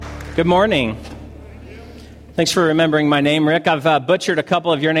Good morning. Thanks for remembering my name, Rick. I've butchered a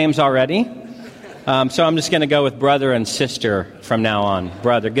couple of your names already, so I'm just going to go with brother and sister from now on.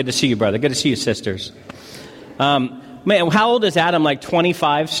 Brother, good to see you, brother. Good to see you, sisters. Man, how old is Adam? Like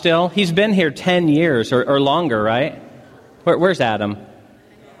 25 still? He's been here 10 years or longer, right? Where's Adam?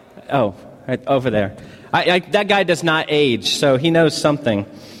 Oh, right over there. That guy does not age, so he knows something.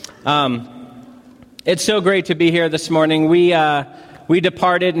 It's so great to be here this morning. We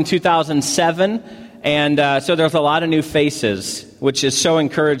departed in 2007, and so there's a lot of new faces, which is so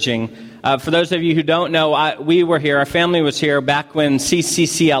encouraging. For those of you who don't know, we were here, our family was here back when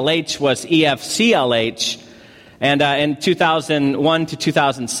CCCLH was EFCLH, and in 2001 to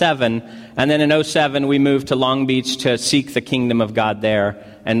 2007, and then in 2007 we moved to Long Beach to seek the kingdom of God there,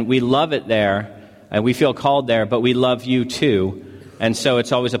 and we love it there, and we feel called there, but we love you too, and so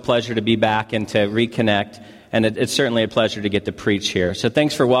it's always a pleasure to be back and to reconnect. And it's certainly a pleasure to get to preach here. So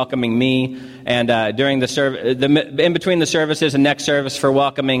thanks for welcoming me, and during the in between the services and next service for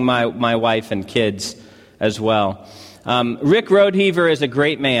welcoming my wife and kids as well. Rick Roadheaver is a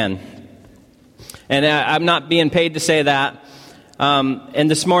great man, and I'm not being paid to say that. And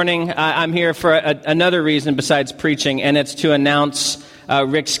this morning I'm here for another reason besides preaching, and it's to announce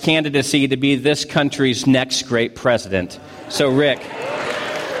Rick's candidacy to be this country's next great president. So Rick.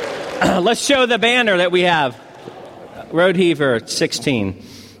 Let's show the banner that we have. Roadheaver, 16.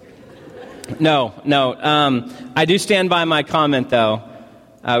 No. I do stand by my comment, though.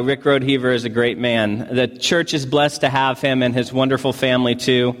 Rick Roadheaver is a great man. The church is blessed to have him and his wonderful family,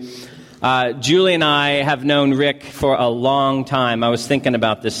 too. Julie and I have known Rick for a long time. I was thinking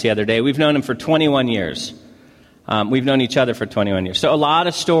about this the other day. We've known him for 21 years. We've known each other for 21 years. So a lot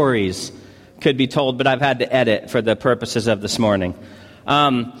of stories could be told, but I've had to edit for the purposes of this morning.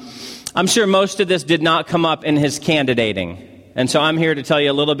 I'm sure most of this did not come up in his candidating. And so I'm here to tell you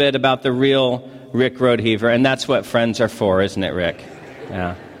a little bit about the real Rick Roadheaver. And that's what friends are for, isn't it, Rick?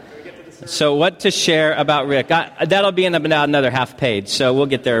 Yeah. So what to share about Rick? That'll be in about another half page, so we'll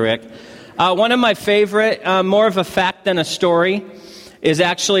get there, Rick. One of my favorite, more of a fact than a story, is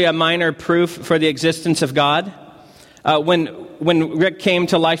actually a minor proof for the existence of God. When Rick came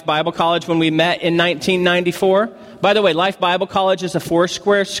to Life Bible College, when we met in 1994, by the way, Life Bible College is a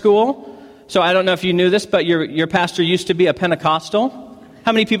Foursquare school. So I don't know if you knew this, but your pastor used to be a Pentecostal.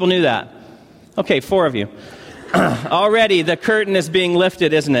 How many people knew that? Okay, 4 of you. Already the curtain is being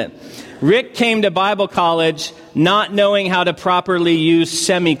lifted, isn't it? Rick came to Bible college not knowing how to properly use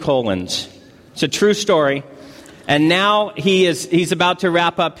semicolons. It's a true story. And now he's about to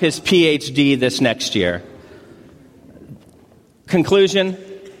wrap up his PhD this next year. Conclusion,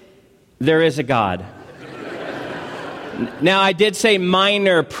 there is a God. Now, I did say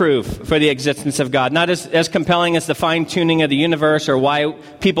minor proof for the existence of God, not as compelling as the fine-tuning of the universe or why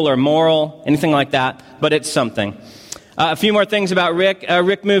people are moral, anything like that, but it's something. A few more things about Rick.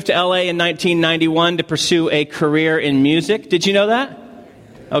 Rick moved to L.A. in 1991 to pursue a career in music. Did you know that?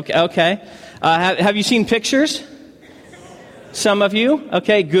 Okay. Have you seen pictures? Some of you?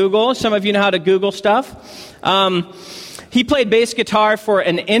 Okay, Google. Some of you know how to Google stuff. He played bass guitar for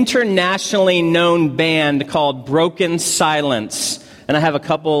an internationally known band called Broken Silence. And I have a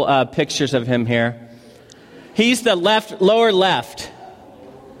couple pictures of him here. He's the lower left.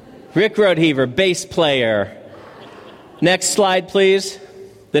 Rick Roadheaver, bass player. Next slide, please.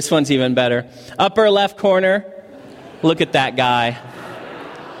 This one's even better. Upper left corner. Look at that guy.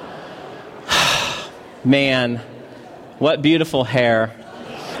 Man, what beautiful hair.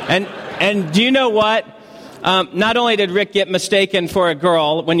 And do you know what? Not only did Rick get mistaken for a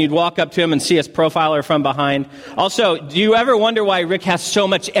girl when you'd walk up to him and see his profiler from behind. Also, do you ever wonder why Rick has so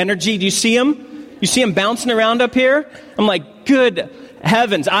much energy? Do you see him? You see him bouncing around up here? I'm like, good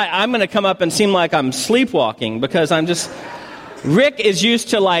heavens. I'm going to come up and seem like I'm sleepwalking because Rick is used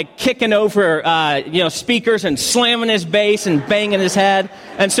to like kicking over, speakers and slamming his bass and banging his head.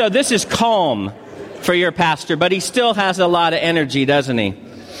 And so this is calm for your pastor, but he still has a lot of energy, doesn't he?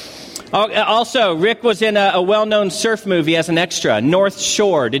 Also, Rick was in a well-known surf movie as an extra, North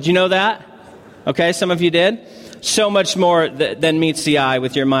Shore. Did you know that? Okay, some of you did. So much more than meets the eye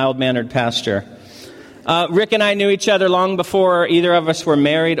with your mild-mannered pastor. Rick and I knew each other long before either of us were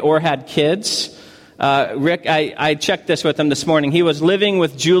married or had kids. Rick, I checked this with him this morning. He was living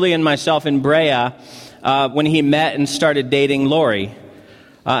with Julie and myself in Brea when he met and started dating Lori.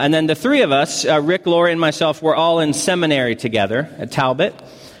 And then the three of us, Rick, Lori, and myself, were all in seminary together at Talbot.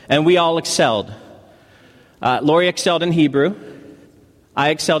 And we all excelled. Lori excelled in Hebrew.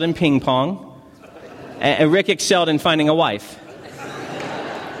 I excelled in ping pong. And Rick excelled in finding a wife.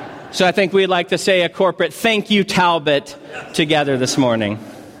 So I think we'd like to say a corporate thank you, Talbot, together this morning.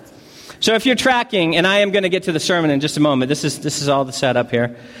 So if you're tracking, and I am going to get to the sermon in just a moment, this is all the setup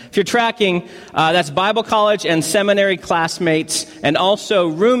here. If you're tracking, that's Bible college and seminary classmates and also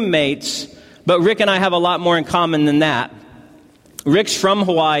roommates, but Rick and I have a lot more in common than that. Rick's from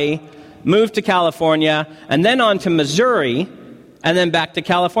Hawaii, moved to California, and then on to Missouri, and then back to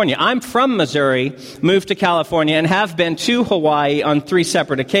California. I'm from Missouri, moved to California, and have been to Hawaii on 3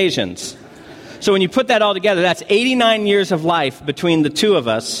 separate occasions. So when you put that all together, that's 89 years of life between the two of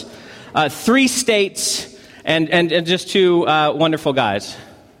us. 3 states, and just 2 wonderful guys.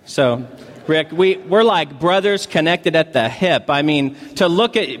 So, Rick, we're like brothers connected at the hip. I mean, to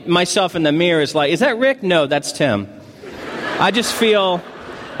look at myself in the mirror is like, is that Rick? No, that's Tim. I just feel,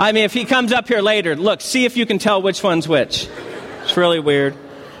 if he comes up here later, look, see if you can tell which one's which. It's really weird.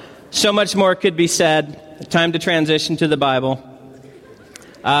 So much more could be said. Time to transition to the Bible.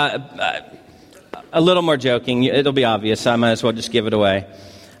 A little more joking. It'll be obvious. I might as well just give it away.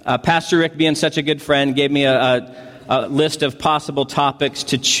 Pastor Rick, being such a good friend, gave me a list of possible topics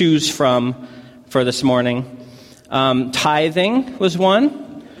to choose from for this morning. Tithing was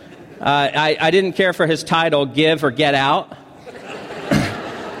one. I didn't care for his title, Give or Get Out.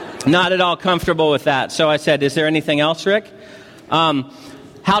 Not at all comfortable with that. So I said, is there anything else, Rick? How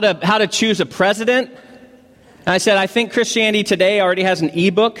to choose a president. And I said, I think Christianity Today already has an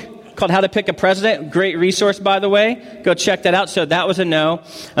ebook called How to Pick a President. Great resource, by the way. Go check that out. So that was a no.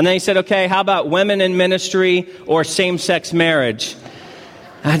 And then he said, okay, how about women in ministry or same-sex marriage?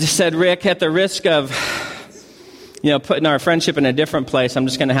 I just said, Rick, at the risk of, putting our friendship in a different place, I'm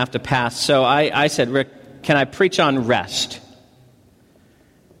just going to have to pass. So I said, Rick, can I preach on rest?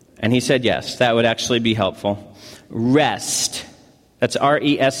 And he said, yes, that would actually be helpful. Rest. That's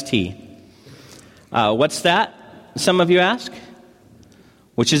R-E-S-T. What's that? Some of you ask.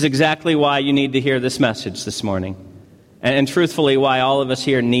 Which is exactly why you need to hear this message this morning. And truthfully, why all of us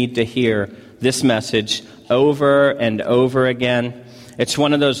here need to hear this message over and over again. It's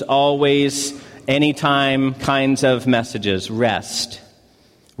one of those always, anytime kinds of messages. Rest.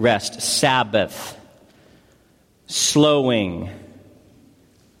 Rest. Sabbath. Slowing.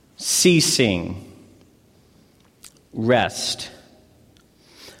 Ceasing. Rest.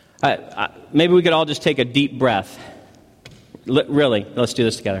 Maybe we could all just take a deep breath. Really, let's do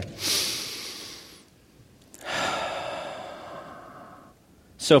this together.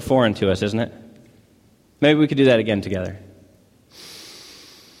 So foreign to us, isn't it? Maybe we could do that again together.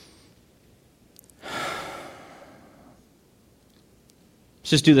 Let's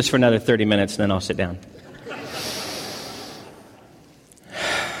just do this for another 30 minutes, and then I'll sit down.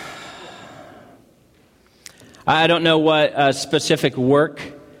 I don't know what specific work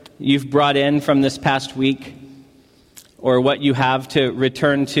you've brought in from this past week, or what you have to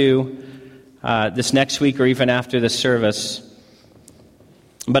return to this next week or even after this service.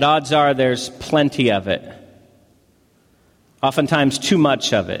 But odds are there's plenty of it. Oftentimes too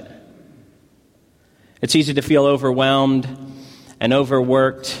much of it. It's easy to feel overwhelmed and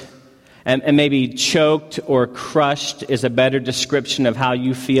overworked, and maybe choked or crushed is a better description of how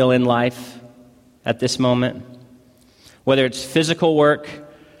you feel in life at this moment. Whether it's physical work,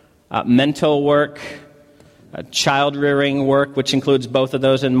 mental work, child rearing work, which includes both of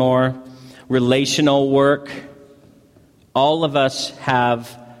those and more, relational work. All of us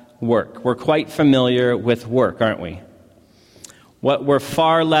have work. We're quite familiar with work, aren't we? What we're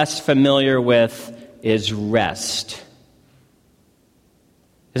far less familiar with is rest.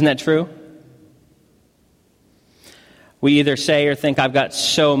 Isn't that true? We either say or think, I've got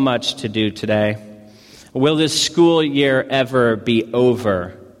so much to do today. Will this school year ever be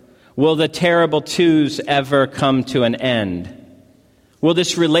over? Will the terrible twos ever come to an end? Will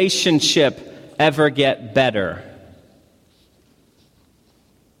this relationship ever get better?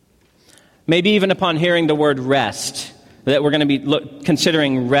 Maybe even upon hearing the word rest, that we're going to be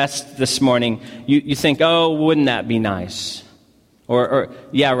considering rest this morning, you think, oh, wouldn't that be nice? Or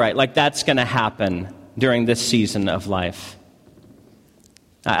yeah, right, like that's going to happen during this season of life.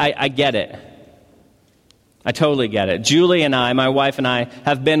 I get it. I totally get it. Julie and I, my wife and I,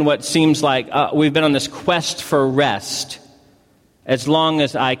 have been what seems like we've been on this quest for rest as long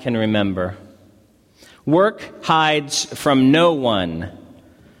as I can remember. Work hides from no one,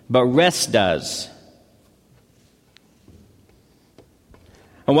 but rest does.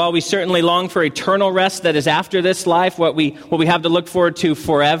 And while we certainly long for eternal rest that is after this life, what we have to look forward to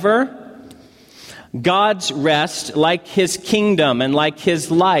forever, God's rest, like His kingdom and like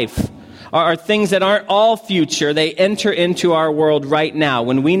His life, are things that aren't all future. They enter into our world right now.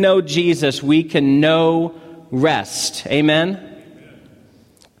 When we know Jesus, we can know rest. Amen?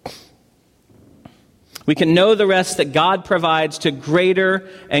 We can know the rest that God provides to greater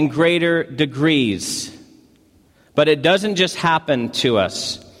and greater degrees. But it doesn't just happen to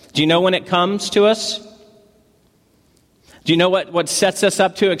us. Do you know when it comes to us? Do you know what sets us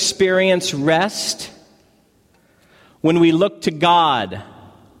up to experience rest? When we look to God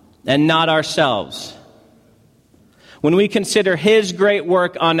and not ourselves. When we consider His great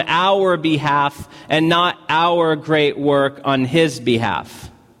work on our behalf and not our great work on His behalf.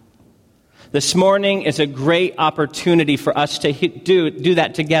 This morning is a great opportunity for us to do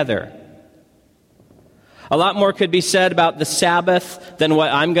that together. A lot more could be said about the Sabbath than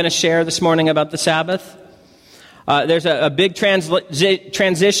what I'm going to share this morning about the Sabbath. There's a big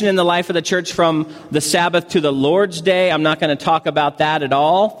transition in the life of the church from the Sabbath to the Lord's Day. I'm not going to talk about that at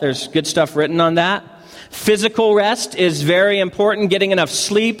all. There's good stuff written on that. Physical rest is very important. Getting enough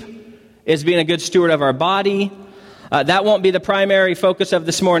sleep is being a good steward of our body. That won't be the primary focus of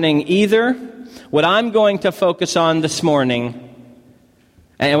this morning either. What I'm going to focus on this morning,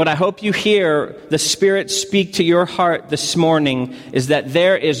 and what I hope you hear the Spirit speak to your heart this morning, is that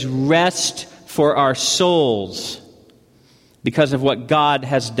there is rest for our souls because of what God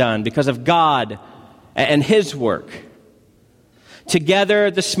has done, because of God and His work. Together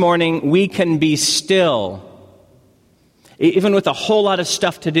this morning, we can be still. Even with a whole lot of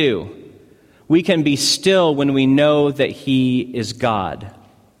stuff to do, we can be still when we know that He is God.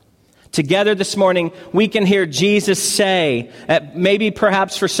 Together this morning, we can hear Jesus say, maybe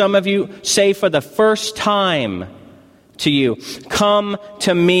perhaps for some of you, say for the first time to you, "Come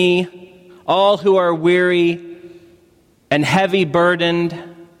to me, all who are weary and heavy burdened,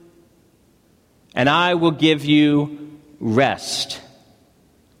 and I will give you rest."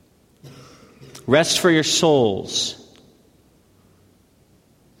 Rest for your souls.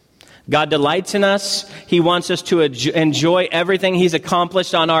 God delights in us. He wants us to enjoy everything He's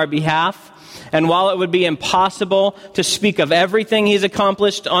accomplished on our behalf. And while it would be impossible to speak of everything He's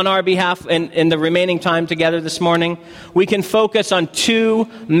accomplished on our behalf in the remaining time together this morning, we can focus on two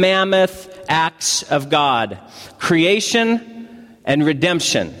mammoth acts of God: creation and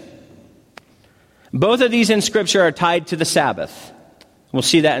redemption. Both of these in Scripture are tied to the Sabbath. We'll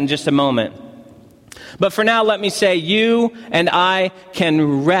see that in just a moment. But for now, let me say, you and I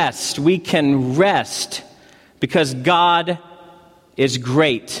can rest. We can rest because God is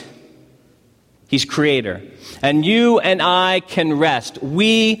great. He's creator. And you and I can rest.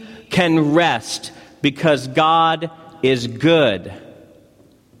 We can rest because God is good.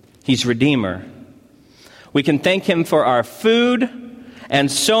 He's Redeemer. We can thank Him for our food and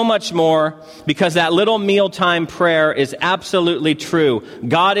so much more because that little mealtime prayer is absolutely true.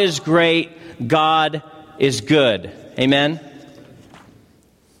 God is great. God is good. Amen?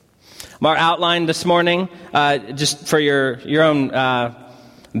 Our outline this morning, just for your own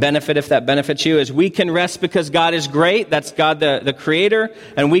benefit, if that benefits you, is we can rest because God is great. That's God the Creator.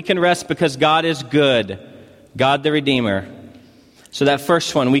 And we can rest because God is good. God the Redeemer. So that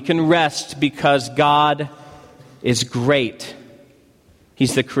first one, we can rest because God is great.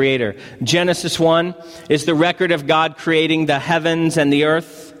 He's the Creator. Genesis 1 is the record of God creating the heavens and the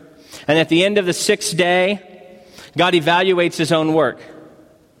earth. And at the end of the sixth day, God evaluates His own work.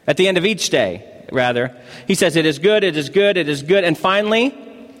 At the end of each day, rather. He says, it is good, it is good, it is good. And finally,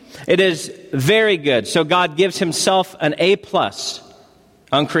 it is very good. So God gives Himself an A+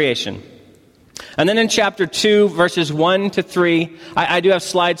 on creation. And then in chapter 2, verses 1 to 3, I do have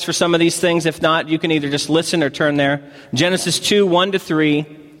slides for some of these things. If not, you can either just listen or turn there. Genesis 2, 1 to 3.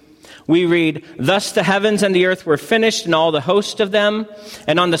 We read, "Thus the heavens and the earth were finished, and all the host of them.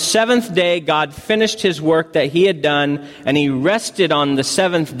 And on the seventh day God finished His work that He had done, and He rested on the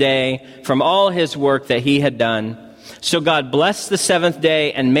seventh day from all His work that He had done. So God blessed the seventh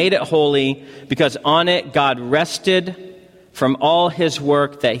day and made it holy, because on it God rested from all His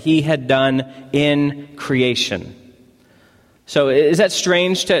work that He had done in creation." So is that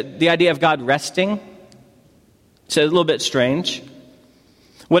strange, to the idea of God resting? It's a little bit strange.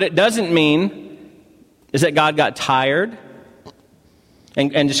 What it doesn't mean is that God got tired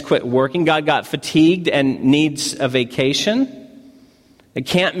and just quit working. God got fatigued and needs a vacation. It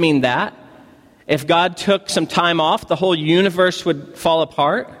can't mean that. If God took some time off, the whole universe would fall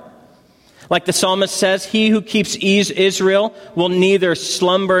apart. Like the psalmist says, "He who keeps Israel will neither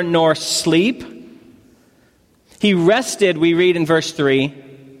slumber nor sleep." He rested, we read in verse 3,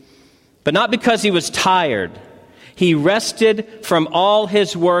 but not because He was tired. He rested from all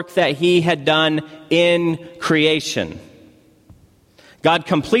His work that He had done in creation. God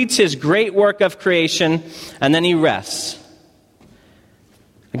completes His great work of creation, and then He rests.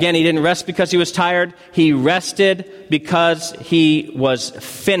 Again, He didn't rest because He was tired. He rested because He was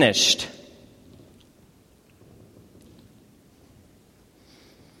finished.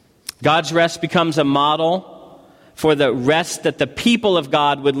 God's rest becomes a model for the rest that the people of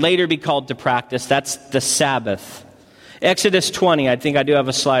God would later be called to practice. That's the Sabbath. Exodus 20, I think I do have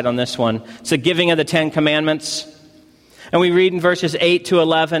a slide on this one. It's the giving of the Ten Commandments. And we read in verses 8 to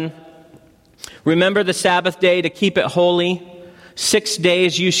 11, "Remember the Sabbath day to keep it holy. 6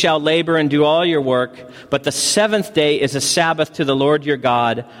 days you shall labor and do all your work, but the seventh day is a Sabbath to the Lord your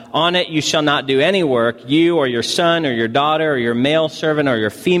God. On it you shall not do any work, you or your son or your daughter or your male servant or your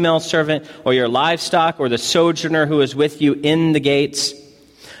female servant or your livestock or the sojourner who is with you in the gates."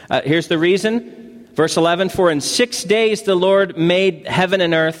 Here's the reason. Verse 11, "For in 6 days the Lord made heaven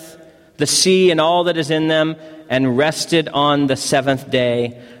and earth, the sea and all that is in them, and rested on the seventh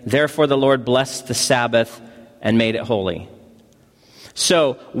day. Therefore the Lord blessed the Sabbath and made it holy."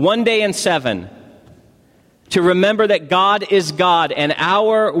 So, 1 day in 7, to remember that God is God and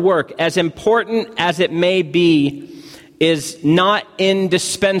our work, as important as it may be, is not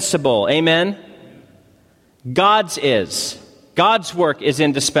indispensable. Amen? God's is. God's work is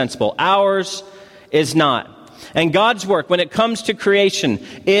indispensable. Ours is not. And God's work, when it comes to creation,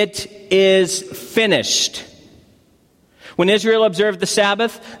 it is finished. When Israel observed the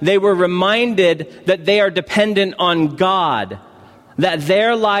Sabbath, they were reminded that they are dependent on God, that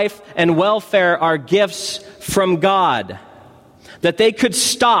their life and welfare are gifts from God, that they could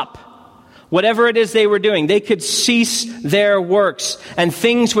stop whatever it is they were doing. They could cease their works, and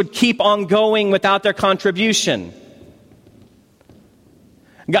things would keep on going without their contribution.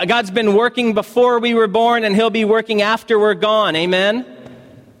 God's been working before we were born, and He'll be working after we're gone. Amen?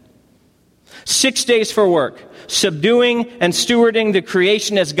 6 days for work, subduing and stewarding the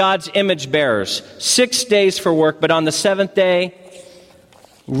creation as God's image bearers. 6 days for work, but on the seventh day,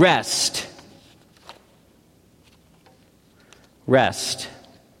 rest. Rest.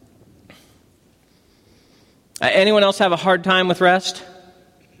 Anyone else have a hard time with rest?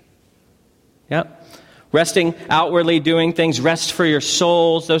 Yep. Resting outwardly, doing things, rest for your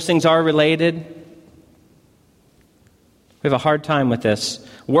souls, those things are related. We have a hard time with this.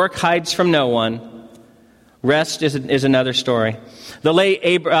 Work hides from no one. Rest is another story. The late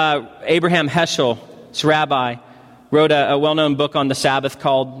Abraham Heschel, this rabbi, wrote a well-known book on the Sabbath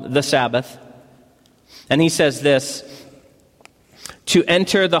called The Sabbath. And he says this: "To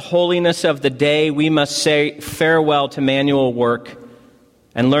enter the holiness of the day, we must say farewell to manual work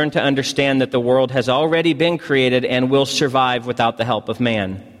and learn to understand that the world has already been created and will survive without the help of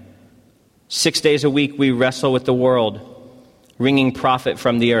man. 6 days a week we wrestle with the world, wringing profit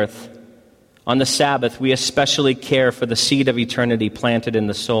from the earth. On the Sabbath, we especially care for the seed of eternity planted in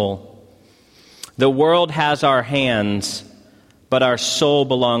the soul. The world has our hands, but our soul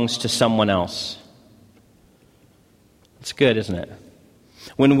belongs to someone else." It's good, isn't it?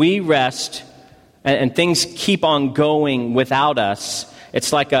 When we rest and things keep on going without us,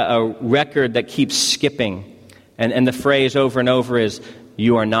 it's like a record that keeps skipping. And the phrase over and over is,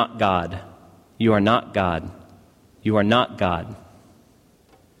 "You are not God. You are not God. You are not God."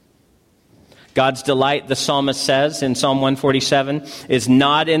 God's delight, the psalmist says in Psalm 147, is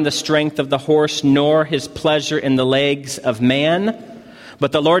not in the strength of the horse, nor his pleasure in the legs of man,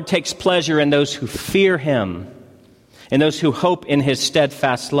 but the Lord takes pleasure in those who fear Him, in those who hope in His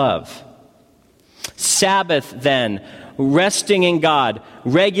steadfast love. Sabbath, then, resting in God,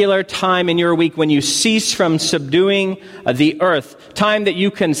 regular time in your week when you cease from subduing the earth, time that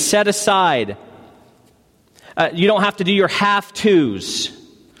you can set aside. You don't have to do your half-twos.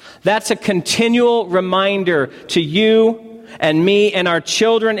 That's a continual reminder to you and me and our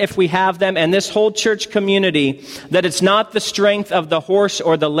children, if we have them, and this whole church community, that it's not the strength of the horse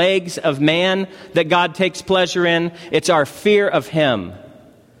or the legs of man that God takes pleasure in. It's our fear of Him.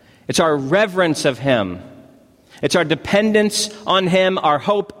 It's our reverence of Him. It's our dependence on Him, our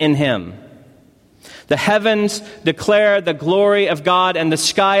hope in Him. The heavens declare the glory of God, and the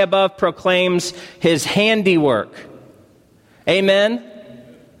sky above proclaims His handiwork. Amen?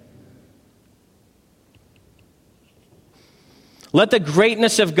 Let the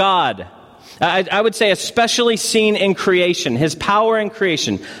greatness of God, I would say especially seen in creation, His power in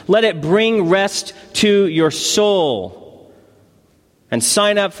creation, let it bring rest to your soul. And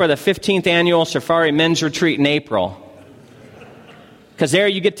sign up for the 15th annual Safari Men's Retreat in April. Because there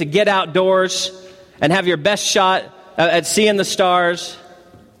you get to get outdoors and have your best shot at seeing the stars,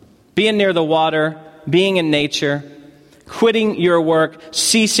 being near the water, being in nature, quitting your work,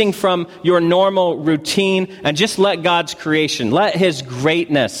 ceasing from your normal routine, and just let God's creation, let His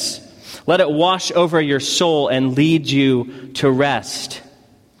greatness, let it wash over your soul and lead you to rest.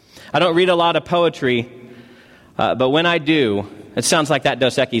 I don't read a lot of poetry, but when I do, it sounds like that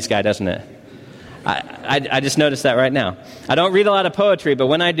Dos Equis guy, doesn't it? I just noticed that right now. I don't read a lot of poetry, but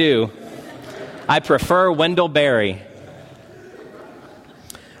when I do, I prefer Wendell Berry.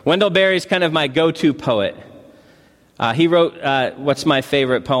 Wendell Berry is kind of my go-to poet. He wrote what's my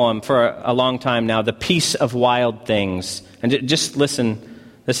favorite poem for a long time now, The Peace of Wild Things. And just listen,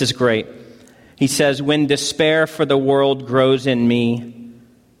 this is great. He says, when despair for the world grows in me,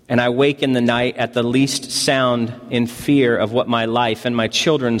 and I wake in the night at the least sound in fear of what my life and my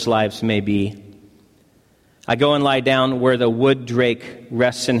children's lives may be, I go and lie down where the wood drake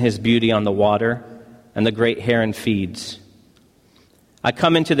rests in his beauty on the water, and the great heron feeds. I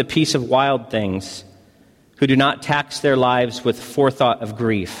come into the peace of wild things, who do not tax their lives with forethought of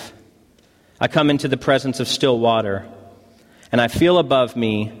grief. I come into the presence of still water, and I feel above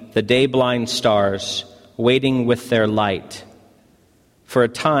me the day-blind stars waiting with their light. For a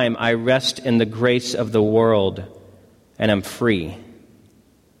time I rest in the grace of the world and am free.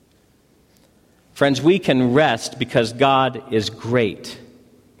 Friends, we can rest because God is great.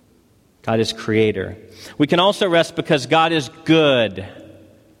 God is creator. We can also rest because God is good.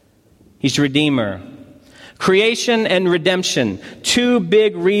 He's Redeemer. Creation and redemption, two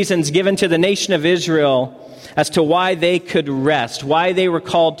big reasons given to the nation of Israel as to why they could rest, why they were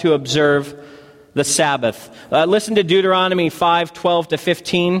called to observe the Sabbath. Listen to Deuteronomy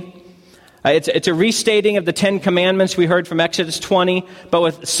 5:12-15. It's a restating of the Ten Commandments we heard from Exodus 20, but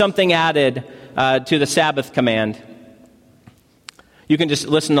with something added to the Sabbath command. You can just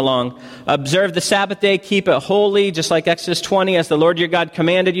listen along. Observe the Sabbath day, keep it holy, just like Exodus 20, as the Lord your God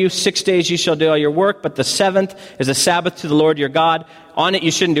commanded you. 6 days you shall do all your work, but the seventh is a Sabbath to the Lord your God. On it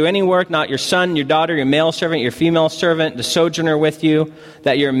you shouldn't do any work, not your son, your daughter, your male servant, your female servant, the sojourner with you,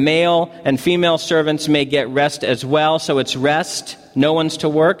 that your male and female servants may get rest as well. So it's rest, no one's to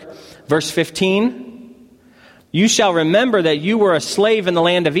work. Verse 15, you shall remember that you were a slave in the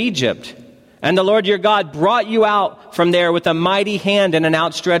land of Egypt, and the Lord your God brought you out from there with a mighty hand and an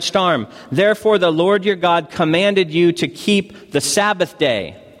outstretched arm. Therefore the Lord your God commanded you to keep the Sabbath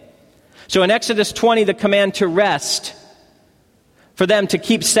day. So in Exodus 20, the command to rest, for them to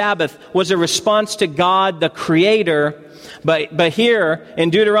keep Sabbath, was a response to God, the Creator. But here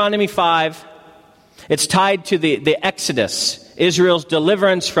in Deuteronomy 5, it's tied to the Exodus, Israel's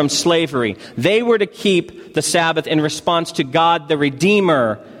deliverance from slavery. They were to keep the Sabbath in response to God, the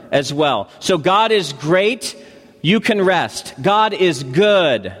Redeemer, as well. So God is great, you can rest. God is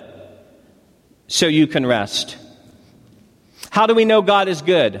good, so you can rest. How do we know God is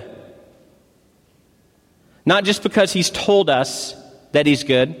good? Not just because He's told us that He's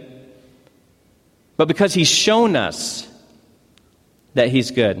good, but because He's shown us that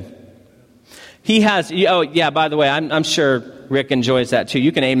He's good. He has, oh yeah, by the way, I'm sure Rick enjoys that too.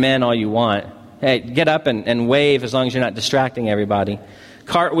 You can amen all you want. Hey, get up and wave as long as you're not distracting everybody.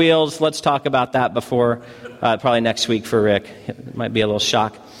 Cartwheels, let's talk about that before, probably next week for Rick. It might be a little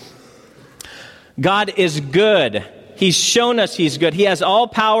shock. God is good. He's shown us He's good. He has all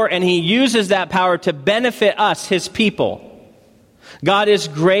power, and He uses that power to benefit us, His people. God is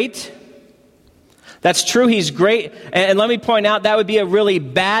great. That's true, He's great. And let me point out, that would be a really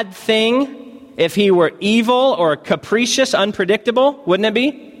bad thing if He were evil or capricious, unpredictable, wouldn't it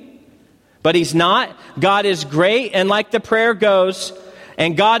be? But He's not. God is great, and like the prayer goes,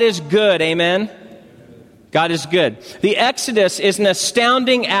 and God is good, amen? God is good. The Exodus is an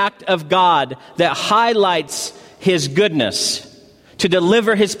astounding act of God that highlights His goodness to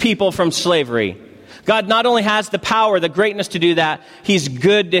deliver His people from slavery. God not only has the power, the greatness to do that, He's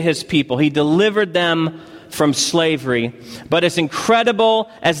good to His people. He delivered them from slavery. But as incredible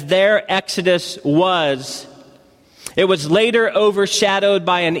as their Exodus was, it was later overshadowed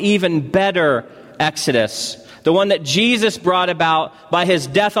by an even better Exodus. The one that Jesus brought about by His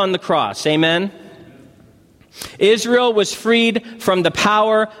death on the cross. Amen? Israel was freed from the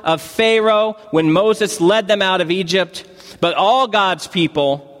power of Pharaoh when Moses led them out of Egypt. But all God's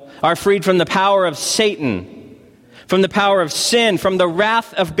people are freed from the power of Satan, from the power of sin, from the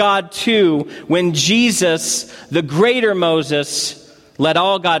wrath of God too, when Jesus, the greater Moses, led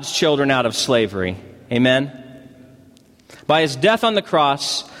all God's children out of slavery. Amen? By His death on the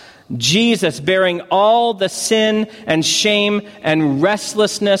cross, Jesus, bearing all the sin and shame and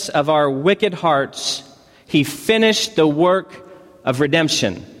restlessness of our wicked hearts, He finished the work of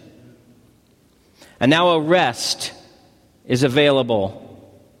redemption. And now a rest is available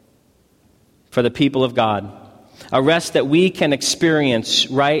for the people of God. A rest that we can experience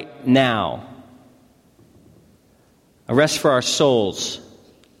right now. A rest for our souls.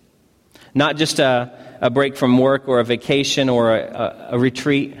 Not just a break from work or a vacation or a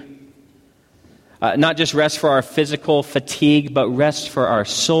retreat. Not just rest for our physical fatigue, but rest for our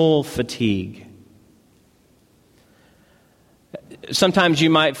soul fatigue. Sometimes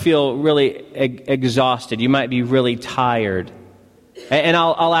you might feel really exhausted. You might be really tired. And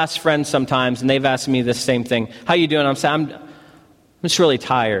I'll ask friends sometimes, and they've asked me the same thing. How you doing? I'm saying, I'm just really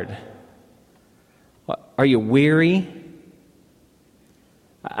tired. Are you weary?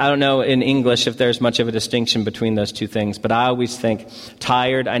 I don't know in English if there's much of a distinction between those two things, but I always think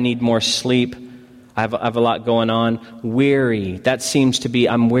tired, I need more sleep. I have a lot going on. Weary, that seems to be,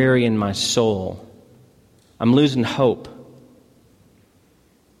 I'm weary in my soul. I'm losing hope.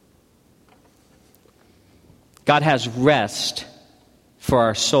 God has rest for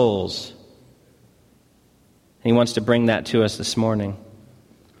our souls. And He wants to bring that to us this morning.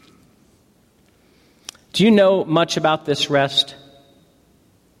 Do you know much about this rest?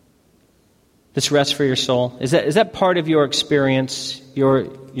 This rest for your soul? Is that part of your experience, your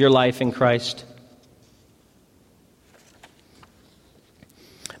life in Christ?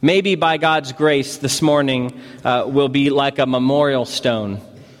 Maybe by God's grace this morning will be like a memorial stone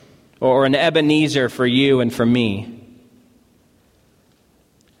or an Ebenezer for you and for me.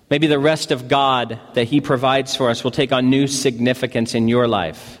 Maybe the rest of God that He provides for us will take on new significance in your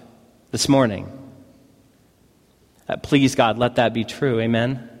life this morning. Please, God, let that be true.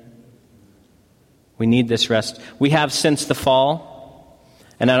 Amen? We need this rest. We have since the fall,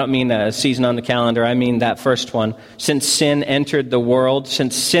 and I don't mean a season on the calendar, I mean that first one. Since sin entered the world,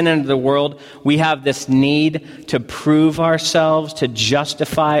 we have this need to prove ourselves, to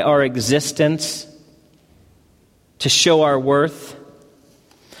justify our existence, to show our worth.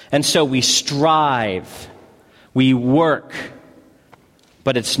 And so we strive, we work,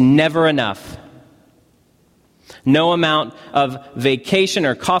 but it's never enough. No amount of vacation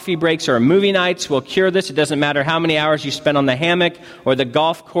or coffee breaks or movie nights will cure this. It doesn't matter how many hours you spend on the hammock or the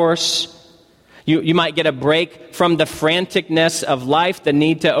golf course. You might get a break from the franticness of life, the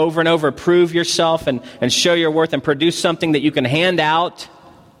need to over and over prove yourself and show your worth and produce something that you can hand out.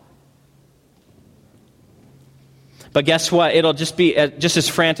 But guess what? It'll just be just as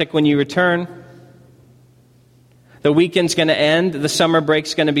frantic when you return. The weekend's going to end. The summer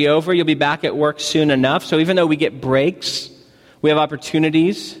break's going to be over. You'll be back at work soon enough. So even though we get breaks, we have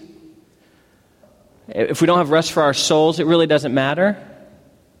opportunities. If we don't have rest for our souls, it really doesn't matter.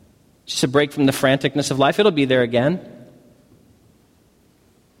 Just a break from the franticness of life. It'll be there again.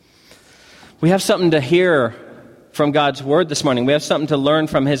 We have something to hear from God's Word this morning. We have something to learn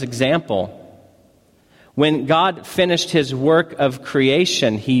from His example. When God finished His work of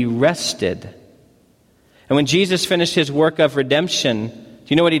creation, He rested. And when Jesus finished His work of redemption, do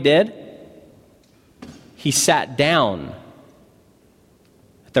you know what He did? He sat down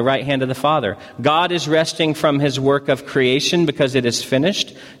at the right hand of the Father. God is resting from His work of creation because it is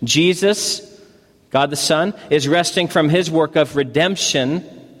finished. Jesus, God the Son, is resting from His work of redemption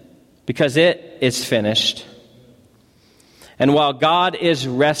because it is finished. And while God is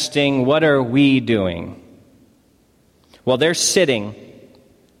resting, what are we doing? Well, they're sitting.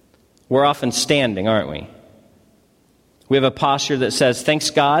 We're often standing, aren't we? We have a posture that says,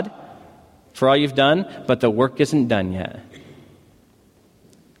 thanks God for all you've done, but the work isn't done yet.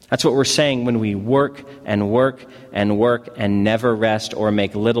 That's what we're saying when we work and work and work and never rest or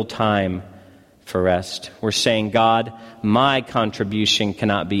make little time for rest. We're saying, God, my contribution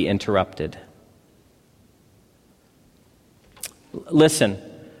cannot be interrupted. Listen,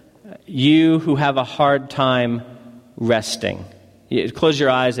 you who have a hard time resting. Close your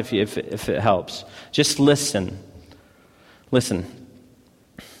eyes if it helps. Just listen. Listen.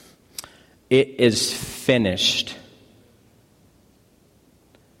 It is finished.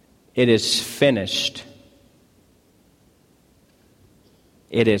 It is finished.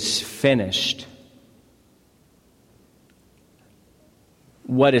 It is finished.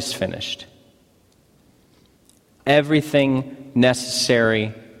 What is finished? Everything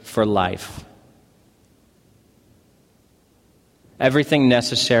necessary for life. Everything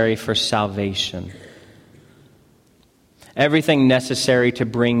necessary for salvation. Everything necessary to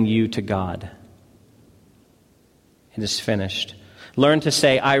bring you to God. It is finished. Learn to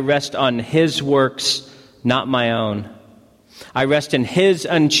say, I rest on His works, not my own. I rest in His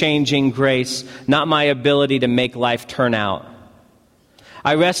unchanging grace, not my ability to make life turn out.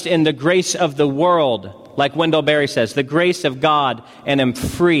 I rest in the grace of the world, like Wendell Berry says, the grace of God, and am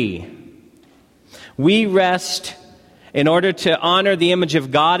free. We rest in order to honor the image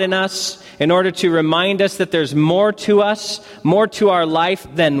of God in us, in order to remind us that there's more to us, more to our life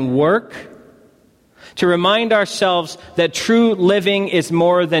than work, to remind ourselves that true living is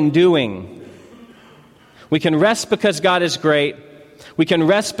more than doing. We can rest because God is great. We can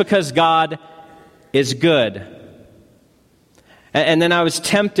rest because God is good. And then I was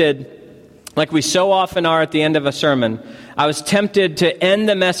tempted like we so often are at the end of a sermon, I was tempted to end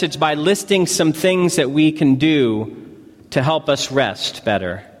the message by listing some things that we can do to help us rest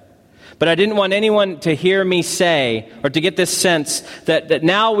better. But I didn't want anyone to hear me say, or to get this sense that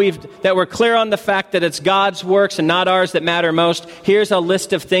now that we're clear on the fact that it's God's works and not ours that matter most. Here's a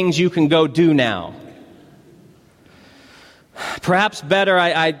list of things you can go do now. Perhaps better,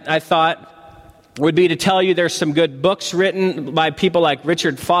 I thought, would be to tell you there's some good books written by people like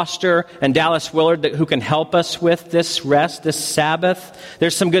Richard Foster and Dallas Willard who can help us with this rest, this Sabbath.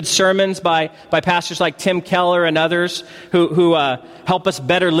 There's some good sermons by pastors like Tim Keller and others who help us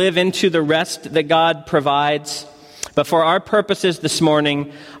better live into the rest that God provides. But for our purposes this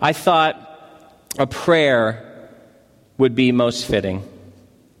morning, I thought a prayer would be most fitting.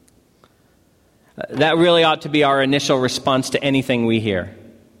 That really ought to be our initial response to anything we hear.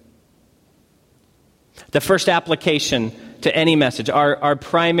 The first application to any message, our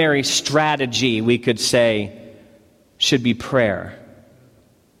primary strategy, we could say, should be prayer.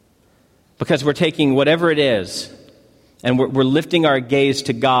 Because we're taking whatever it is, and we're lifting our gaze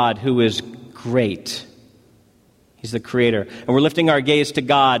to God, who is great. He's the Creator. And we're lifting our gaze to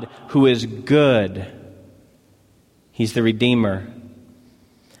God, who is good. He's the Redeemer.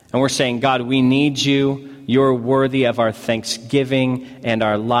 And we're saying, God, we need you. You're worthy of our thanksgiving and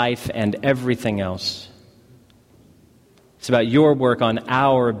our life and everything else. It's about your work on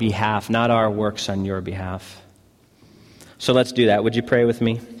our behalf, not our works on your behalf. So let's do that. Would you pray with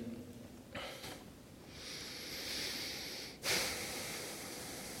me?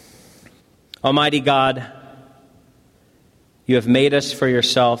 Almighty God, you have made us for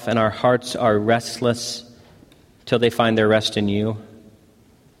yourself, and our hearts are restless till they find their rest in you.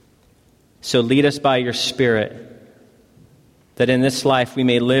 So lead us by your Spirit, that in this life we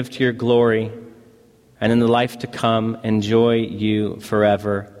may live to your glory, and in the life to come, enjoy you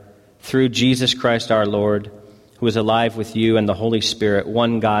forever. Through Jesus Christ our Lord, who is alive with you and the Holy Spirit,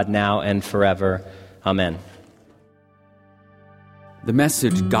 one God now and forever. Amen. The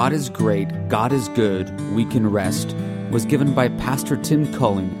message, God is great, God is good, we can rest, was given by Pastor Tim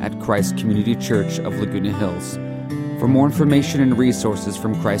Cullen at Christ Community Church of Laguna Hills. For more information and resources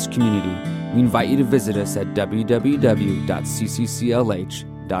from Christ Community, we invite you to visit us at www.ccclh.org.